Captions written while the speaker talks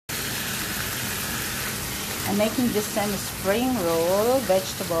I'm making this time spring roll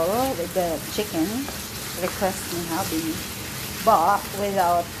vegetable with the chicken. Request ni hubby. But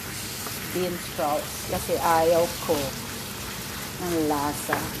without bean sprouts. Kasi ayaw ko ng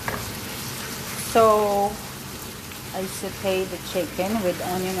lasa. So, I saute the chicken with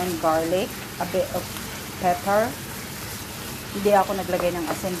onion and garlic. A bit of pepper. Hindi ako naglagay ng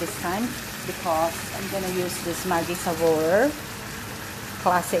asin this time because I'm gonna use this Maggi Savor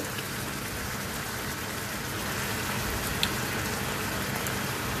Classic.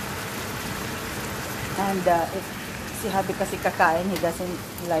 And if si hubby kasi kakain, he doesn't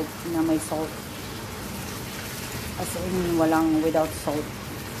like na may salt. As in, walang without salt.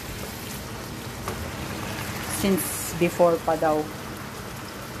 Since before pa daw.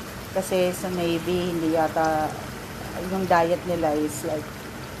 Kasi sa Navy, hindi yata, yung diet nila is like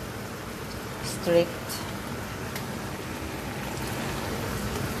strict.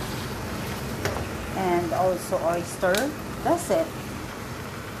 And also oyster. That's it.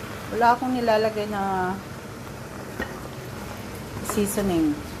 Wala akong nilalagay na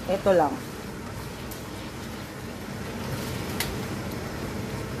seasoning. Ito lang.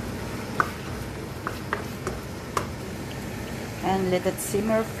 And let it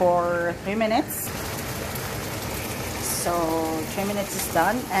simmer for 3 minutes. So 3 minutes is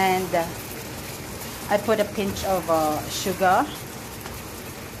done, and I put a pinch of sugar.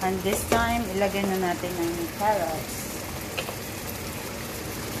 And this time, ilagay na natin ang carrots.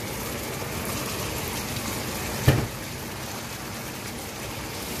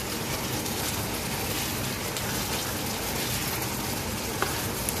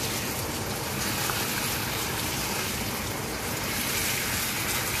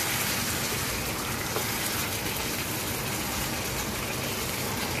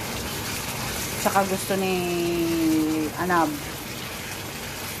 Tsaka gusto ni Anab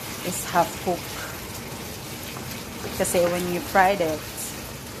is half cook. Kasi when you fried it,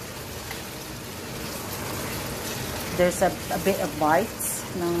 there's a bit of bites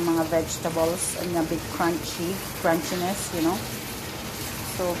ng mga vegetables and a bit crunchiness, you know.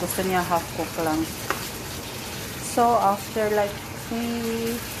 So gusto niya half cook lang. So after like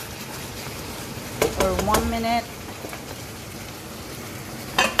 3 or 1 minute,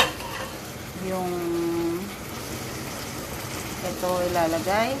 yung ito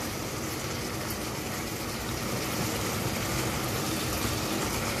ilalagay.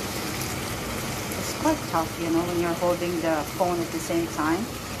 It's quite tough, you know, when you're holding the phone at the same time.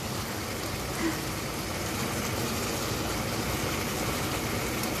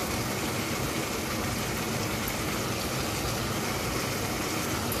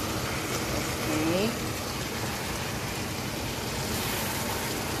 Okay.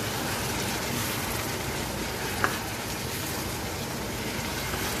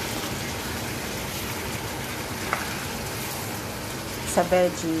 Sa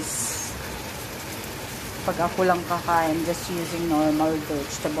veggies, pag ako lang kakain, just using normal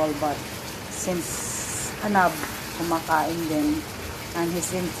vegetable, but since Anab kumakain din and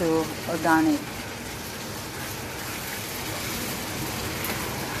he's into organic,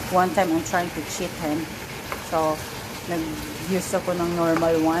 one time I'm trying to cheat him, so nag-use ako ng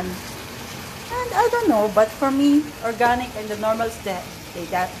normal one, and I don't know, but for me, organic and the normals, they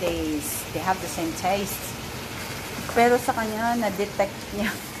have the same taste. Pero sa kanya, na-detect niya.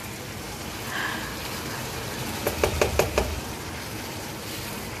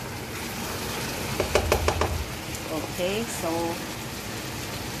 Okay, so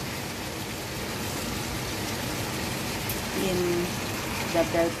in the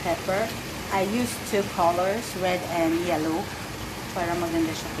bell pepper, I used 2 colors, red and yellow, para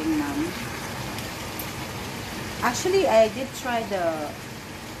maganda siya tingnan. Actually, I did try the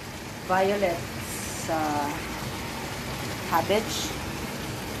violet cabbage,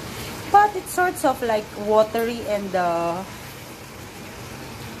 but it's sorts of like watery and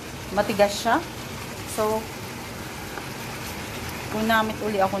matigas siya. So gunamit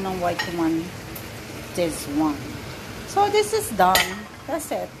uli ako ng white one, this one. So this is done. That's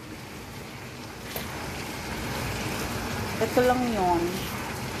it. Ito lang yun.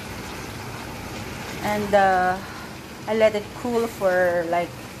 And I let it cool for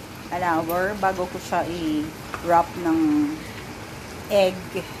like an hour bago ko siya i-wrap ng egg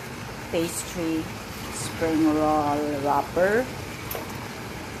pastry spring roll wrapper.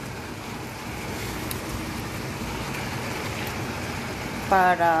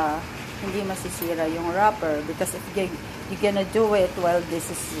 Para hindi masisira yung wrapper, because if you're gonna do it while this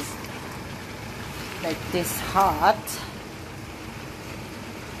is like this hot,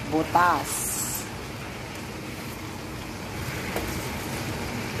 butas.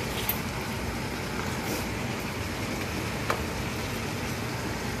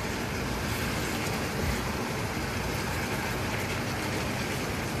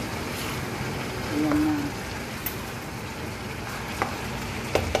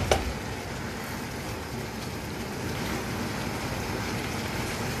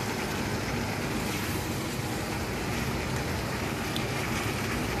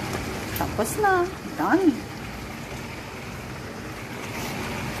 Tapos na. Done.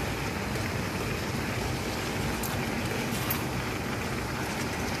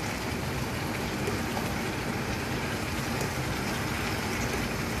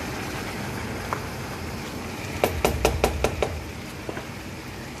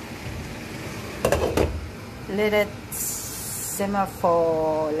 Let it simmer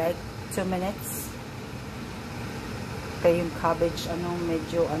for like 2 minutes. Kaya yung cabbage,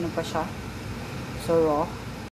 medyo pa siya. So raw.